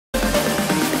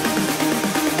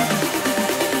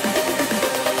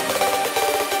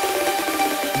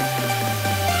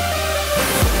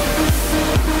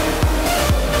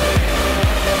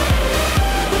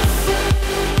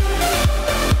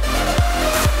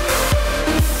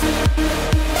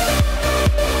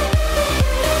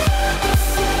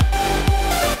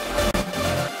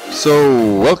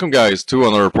So, welcome guys to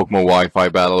another Pokemon Wi-Fi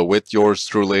battle with yours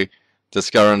truly, the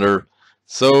Skyrander.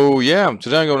 So yeah,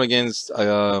 today I'm going against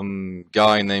a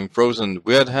guy named Frozen.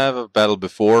 We had have a battle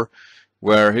before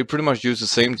where he pretty much used the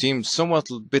same team,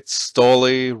 somewhat a bit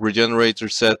stally, regenerator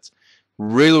set,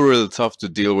 really tough to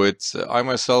deal with. I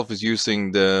myself is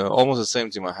using the almost the same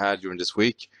team I had during this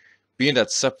week, being that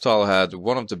Sceptile had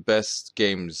one of the best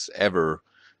games ever.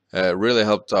 Really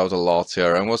helped out a lot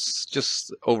here and was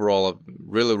just overall a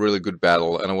really good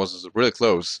battle, and it was really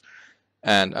close.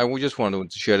 And I just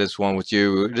wanted to share this one with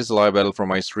you. It is a live battle from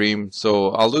my stream,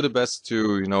 so I'll do the best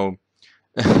to,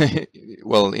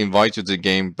 well, invite you to the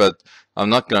game, but I'm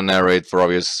not gonna narrate for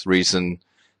obvious reason.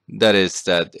 That is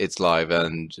that it's live,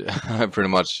 and I pretty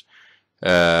much,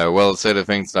 well, say the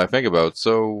things that I think about.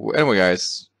 So anyway,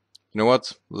 guys, you know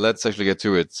what? Let's actually get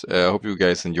to it. I hope you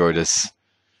guys enjoy this.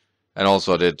 And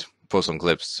also I did post some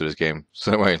clips to this game.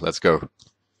 So anyway, let's go.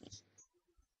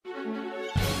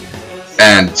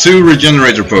 And 2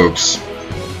 regenerator pokes.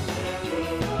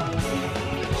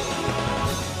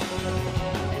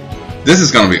 This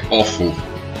is gonna be awful.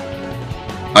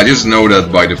 I just know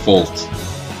that by default.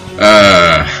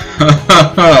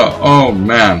 Oh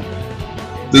man.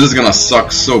 This is gonna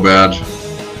suck so bad.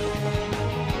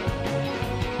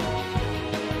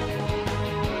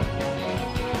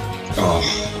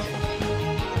 Oh.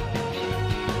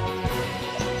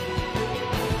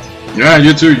 Yeah,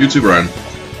 you too, Brian.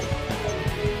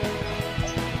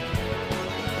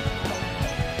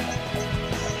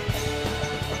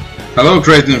 Hello,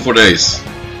 Creighton, 4 days.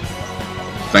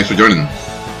 Thanks for joining.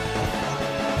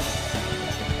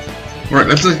 Alright,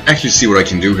 let's actually see what I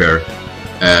can do here.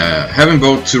 Having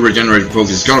both 2 regenerator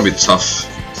pokes is gonna be tough,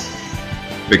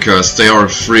 because they are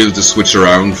free to switch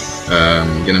around,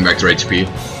 getting back to HP.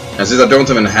 And since I don't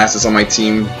have any hazards on my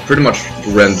team, pretty much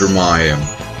render my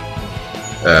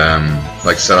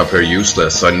like setup here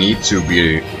useless. I need to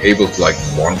be able to like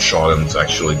one-shot them to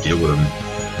actually deal with them.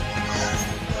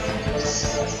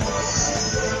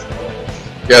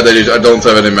 Yeah, I don't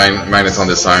have any magnets on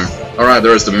this time. Alright,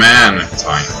 there's the man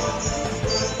time.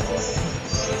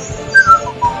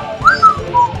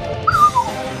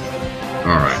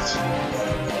 Alright.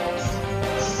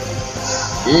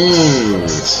 Ooh.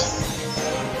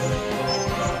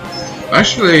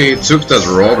 Actually took that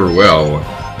rather well.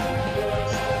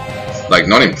 Like,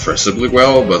 not impressively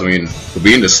well, but I mean, for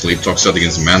being the sleep talk set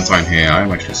against Mantine here, I'm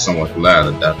actually somewhat glad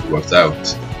that that worked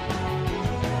out.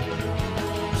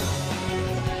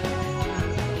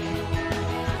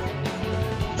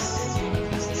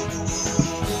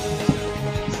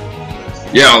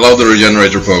 Yeah, I love the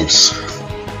regenerator pokes.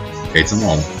 Hate them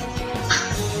all.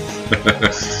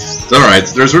 It's alright,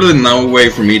 there's really no way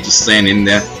for me to stand in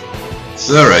there.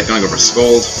 It's alright, gonna go for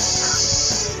Scald.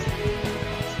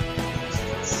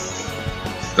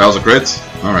 That was a crit?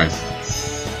 Alright.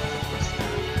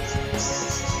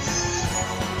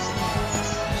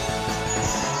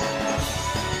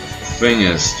 Thing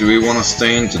is, do we want to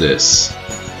stay into this?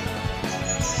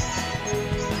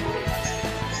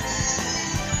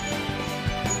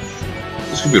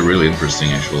 This could be really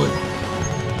interesting, actually.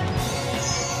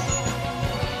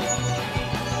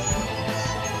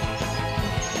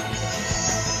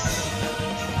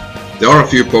 There are a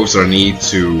few pokes that I need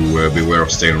to beware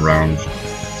of staying around.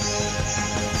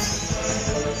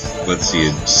 Let's see,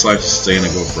 decide to stay and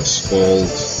go for a Scald.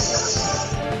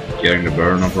 Getting the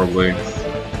burn on probably.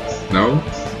 No?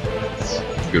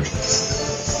 Good.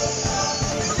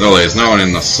 Well, he's now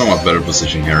in a somewhat better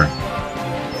position here.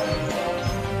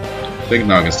 I think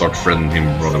now I can start threatening him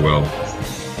rather well.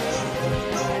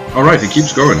 Alright, he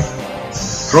keeps going.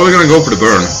 Probably gonna go for the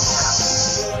burn.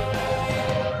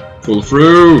 Pull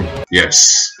through!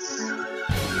 Yes!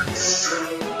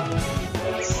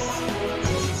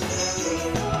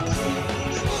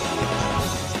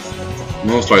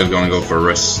 Most likely gonna go for a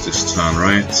rest this turn,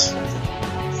 right?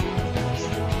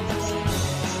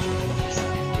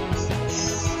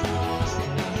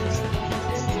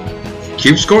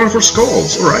 Keeps going for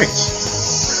Scalds, alright.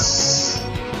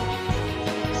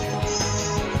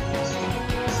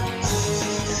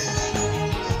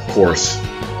 Of course.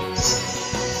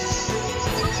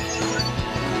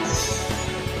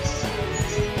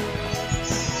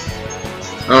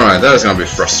 Alright, that is gonna be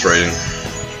frustrating.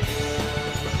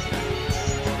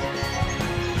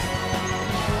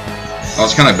 I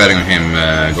was kind of betting on him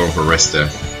going for rest there.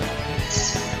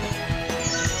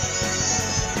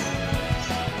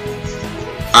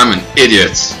 I'm an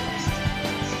idiot.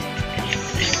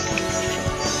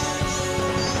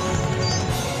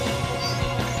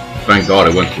 Thank God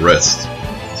I went for rest.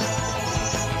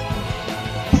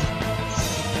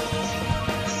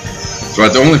 So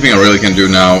the only thing I really can do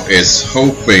now is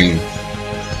hoping,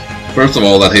 first of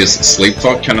all, that his sleep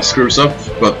talk kind of screws up,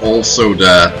 but also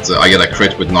that I get a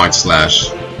crit with Night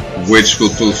Slash, which will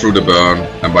pull through the burn,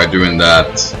 and by doing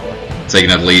that,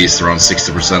 taking at least around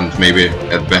 60% maybe,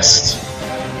 at best.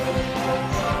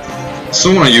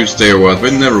 So when I use Stay Away,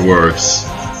 but it never works.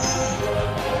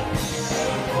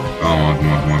 Oh,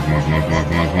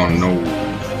 come on, no.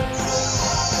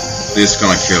 This is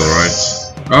gonna kill, right?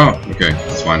 Oh, okay,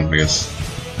 that's fine, I guess.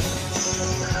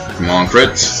 Come on,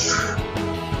 crit.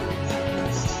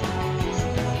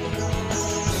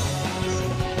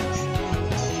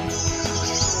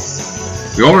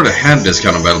 We already had this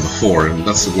kind of battle before, and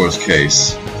that's the worst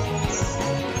case.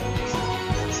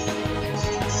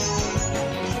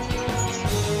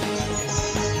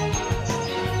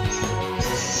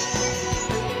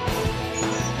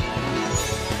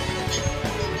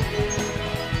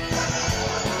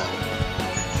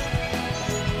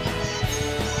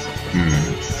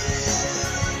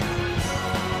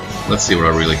 Let's see what I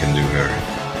really can do here.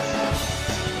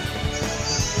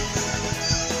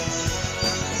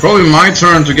 Probably my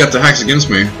turn to get the hacks against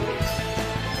me.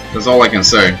 That's all I can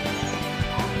say.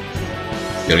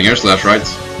 Getting air slash, right?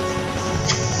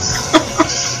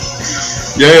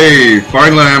 Yay!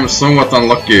 Finally I'm somewhat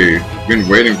unlucky. Been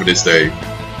waiting for this day.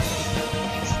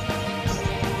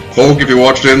 Folk, if you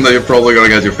watched in, then you're probably gonna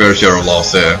get your fair share of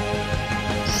loss here.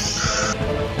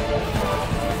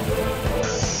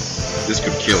 This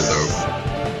could kill though.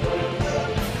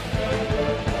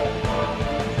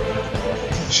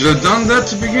 Should have done that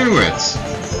to begin with.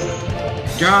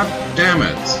 God damn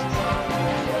it.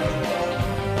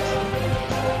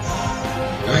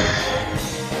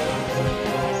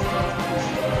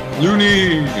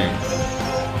 Looney!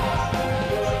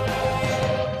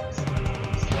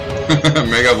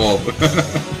 Mega Volt.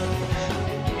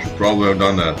 Should probably have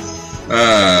done that.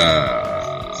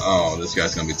 Oh, this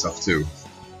guy's gonna be tough too.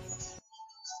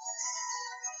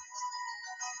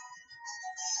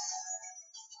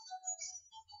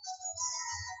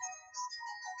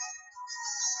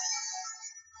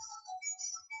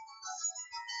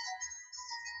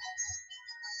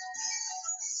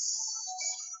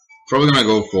 Probably gonna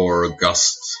go for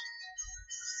Gust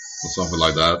or something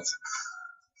like that.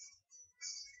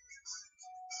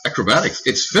 Acrobatics,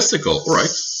 it's physical,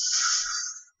 alright.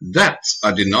 That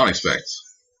I did not expect.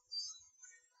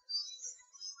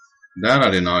 That I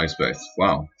did not expect.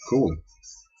 Wow, cool.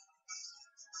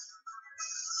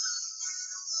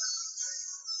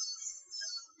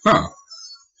 Huh.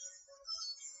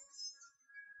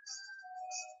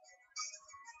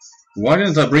 Why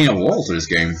didn't I bring a wall to this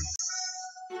game?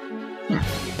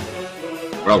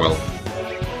 Well.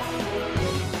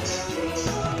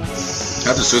 I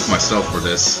have to suit myself for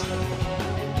this.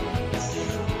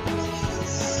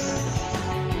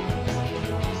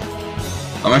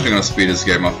 I'm actually gonna speed this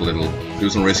game up a little. Do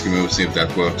some risky moves, see if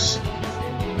that works.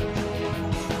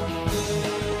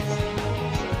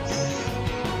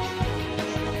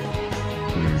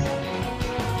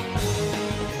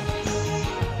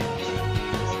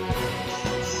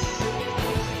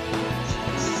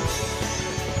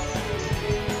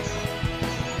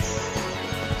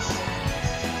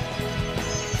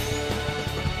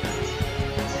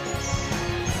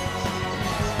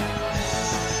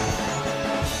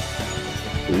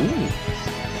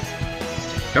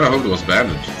 Kinda hoped it was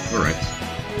bandaged. Alright.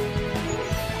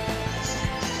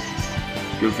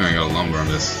 Good thing I got a lumber on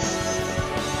this.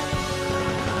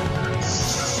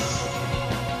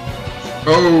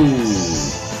 Oh!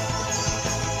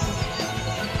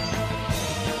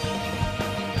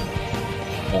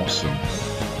 Awesome.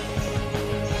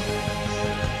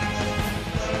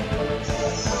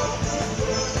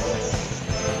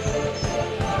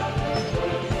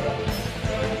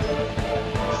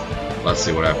 Let's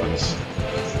see what happens.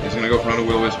 He's gonna go for another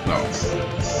Will-O-Wisp? No.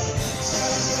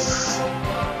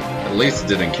 At least it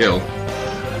didn't kill.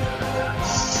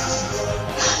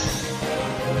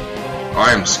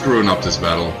 I am screwing up this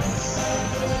battle.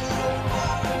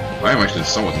 I am actually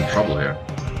somewhat in trouble here.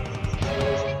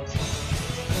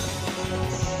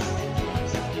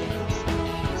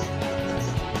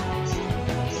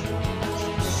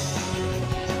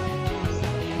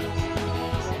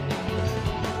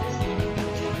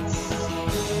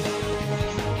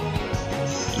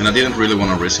 And I didn't really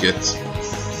want to risk it.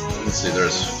 Let's see,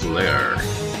 there's Flare.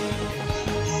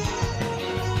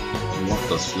 What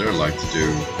does Flare like to do?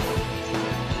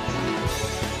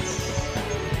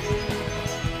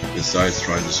 Besides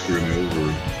trying to screw me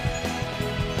over.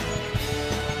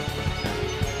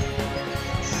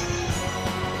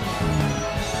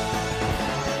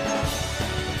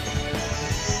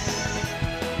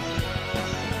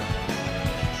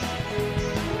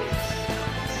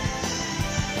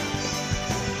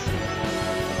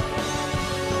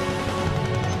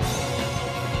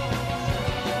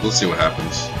 We'll see what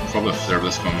happens. Probably a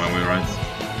Fearless coming my way, right?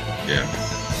 Yeah.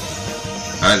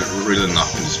 I had really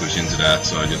nothing to switch into that,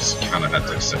 so I just kind of had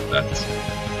to accept that.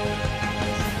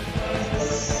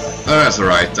 That's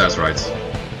alright, that's right.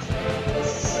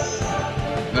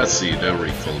 Let's see, the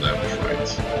recoil damage, right.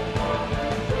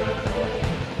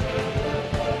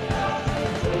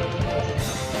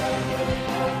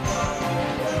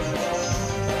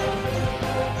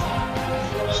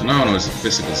 So now I know it's a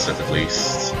physical set at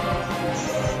least.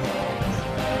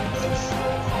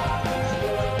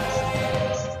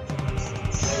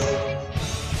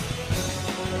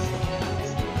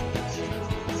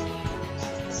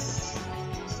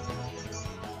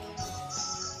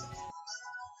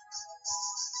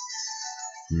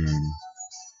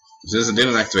 Since it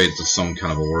didn't activate some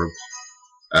kind of orb,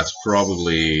 that's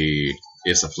probably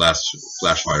is a flash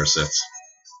fire set.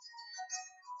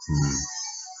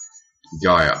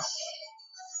 Gaia.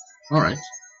 Alright.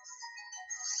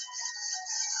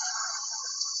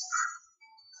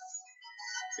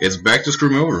 It's back to screw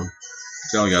me over. I'll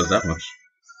tell you guys that much.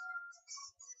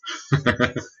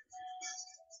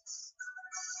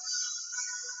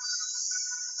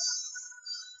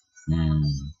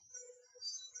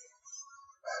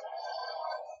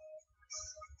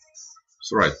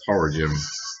 It's alright, power gem.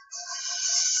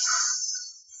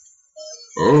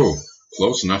 Oh,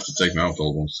 close enough to take me out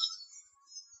almost.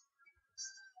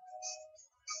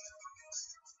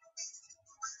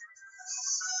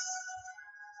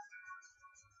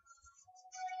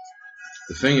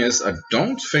 The thing is, I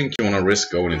don't think you want to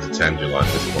risk going into Tangela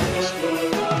at this point.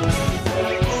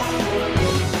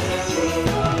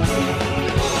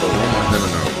 So one might never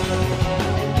know.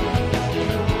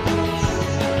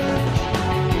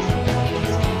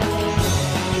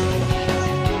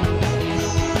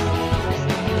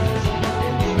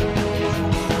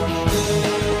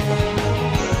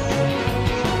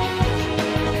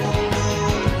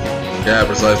 Yeah,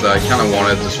 precisely. I kind of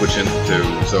wanted to switch into,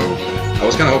 so I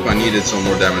was kind of hoping I needed some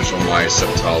more damage on my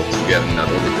Sceptile to get that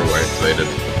overgrow activated.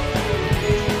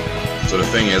 So the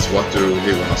thing is, what do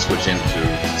we want to switch into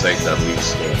to take that leaf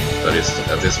storm that is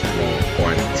at this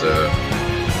point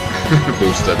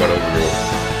boosted by the overgrow?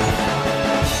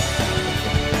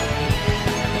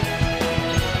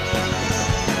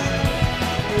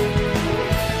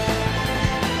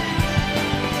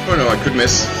 Oh no, I could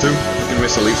miss too. I can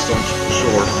miss a leaf storm,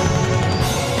 sure.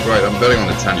 Right, I'm betting on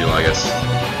the Tangela, I guess.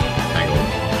 Hang on,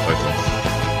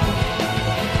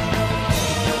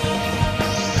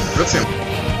 let's see him.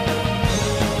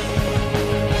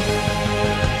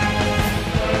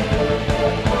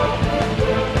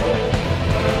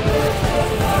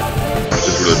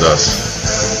 It really does.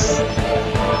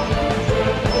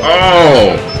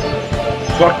 Oh!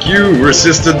 Fuck you!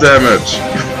 Resisted damage!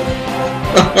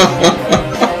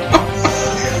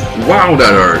 Wow,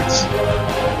 that hurts!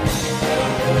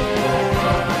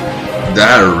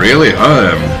 That really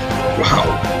hurt him. Wow.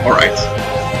 Alright.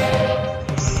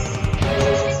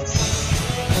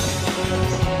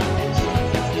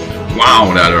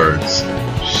 Wow, that hurts.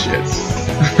 Shit.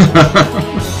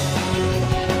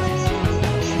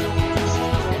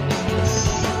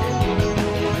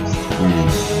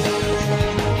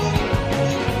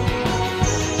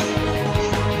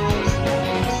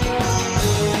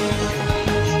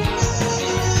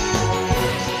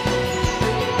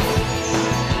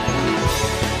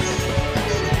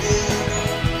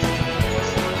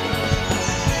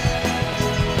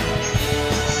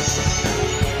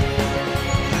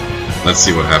 Let's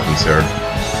see what happens here.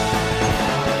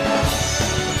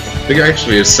 I think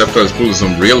actually Sceptile is pulling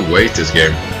some real weight this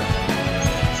game.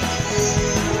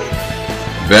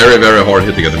 Very, very hard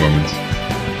hitting at the moment.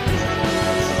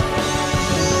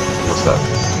 What's that?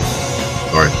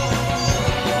 Sorry.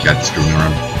 Cat screwing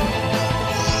around.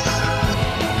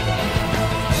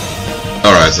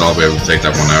 Alright, so I'll be able to take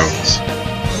that one out.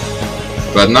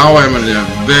 But now I'm in a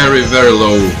very, very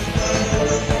low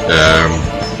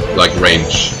like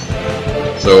range.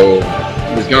 So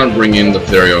he's gonna bring in the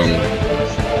Therion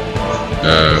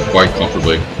quite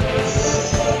comfortably.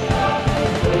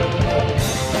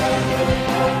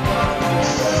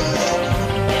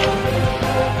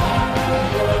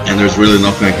 And there's really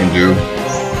nothing I can do.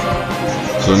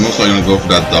 So I'm mostly gonna go for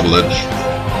that double edge.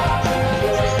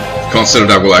 Consider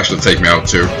that will actually take me out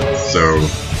too. So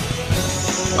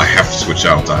I have to switch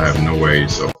out. I have no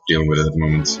ways of dealing with it at the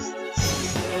moment.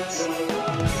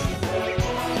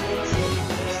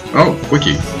 Oh,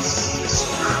 wiki.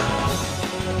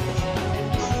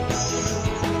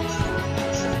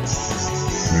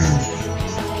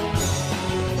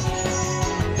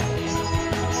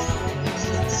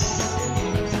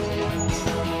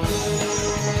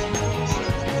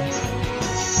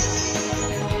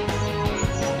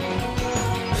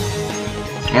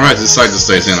 Alright, this side just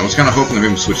stays in. I was kind of hoping of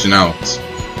him switching out.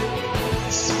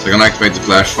 So I'm gonna activate the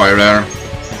flash fire there.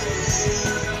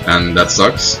 And that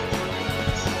sucks.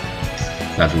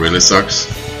 That really sucks.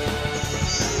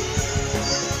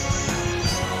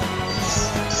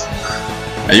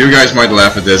 And you guys might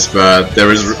laugh at this, but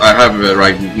I have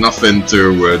like nothing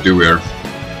to do here.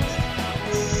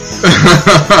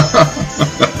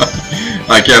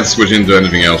 I can't switch into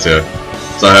anything else here,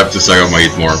 so I have to suck up my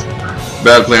heat more.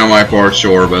 Bad play on my part,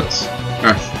 sure, but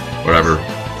whatever.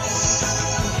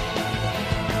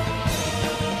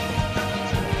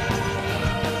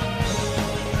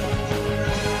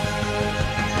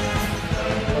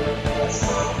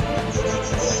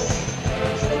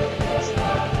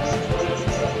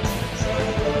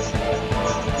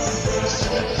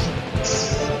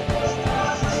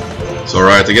 So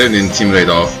alright, I get an intimidate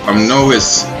off. I know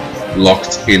he's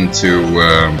locked into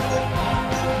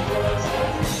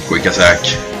quick attack,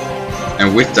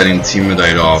 and with that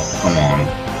intimidate off, come on.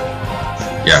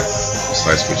 Yeah,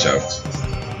 slide switch out.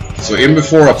 So in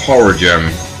before a power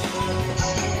gem.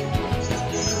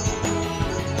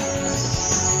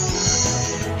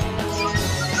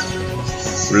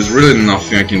 There's really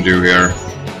nothing I can do here.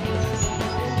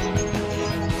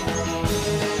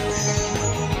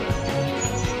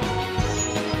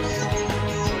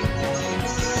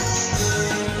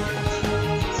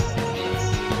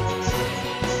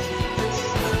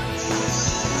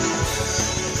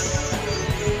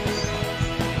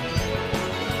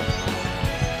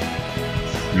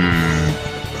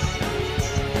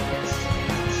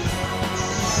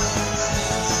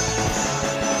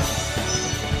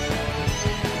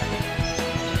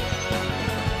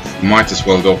 Might as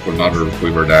well go for another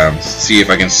quiver dance. See if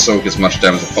I can soak as much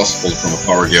damage as possible from a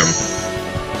power gem.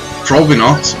 Probably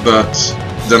not, but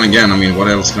then again, I mean, what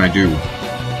else can I do?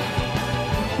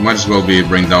 Might as well be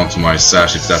bring down to my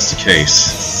sash if that's the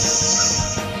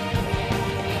case.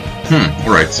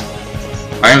 Alright.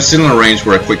 I am still in a range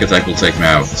where a quick attack will take me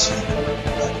out.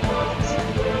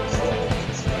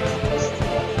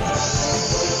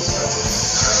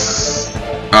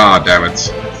 Ah, damn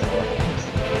it.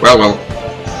 Well.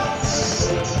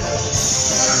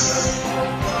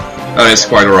 That is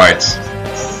quite alright.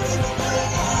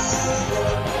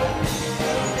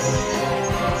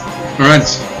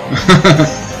 Alright.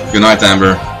 Good night,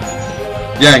 Amber.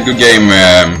 Yeah, good game,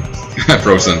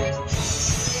 Frozen.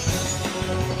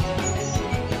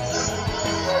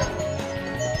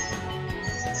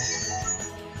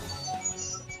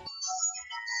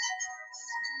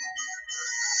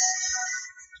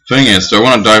 Thing is, do I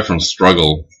want to die from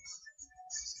struggle?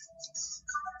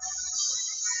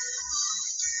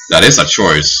 That is a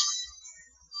choice.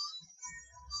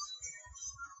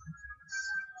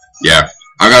 Yeah,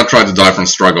 I'm gonna try to die from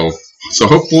struggle. So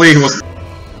hopefully he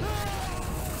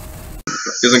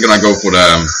isn't gonna go for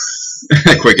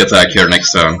the quick attack here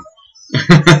next turn.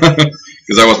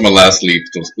 Because that was my last leap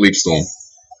storm.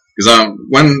 Because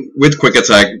with quick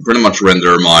attack, pretty much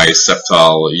render my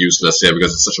Sceptile useless here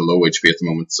because it's such a low HP at the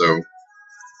moment. So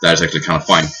that is actually kind of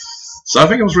fine. So I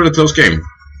think it was a really close game.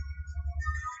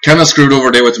 Kinda screwed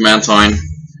over there with the Mantine.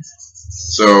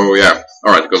 So yeah,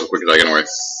 alright, it goes for quick attack anyway.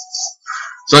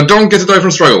 So I don't get to die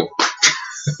from struggle.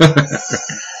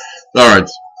 Alright.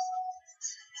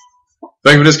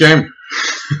 Thank you for this game.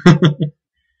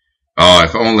 Oh,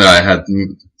 if only I had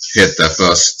hit that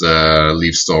first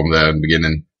leaf storm there in the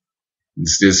beginning.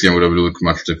 This game would have looked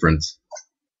much different.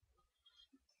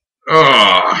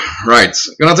 Right,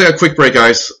 gonna take a quick break,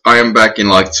 guys. I am back in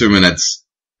like 2 minutes.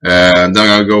 Then I'm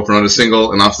gonna go for another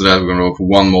single, and after that we're gonna go for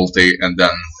one multi, and then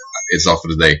it's off for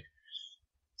the day.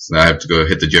 So I have to go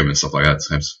hit the gym and stuff like that.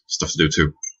 I have stuff to do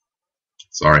too.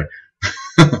 Sorry.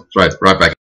 Right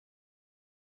back.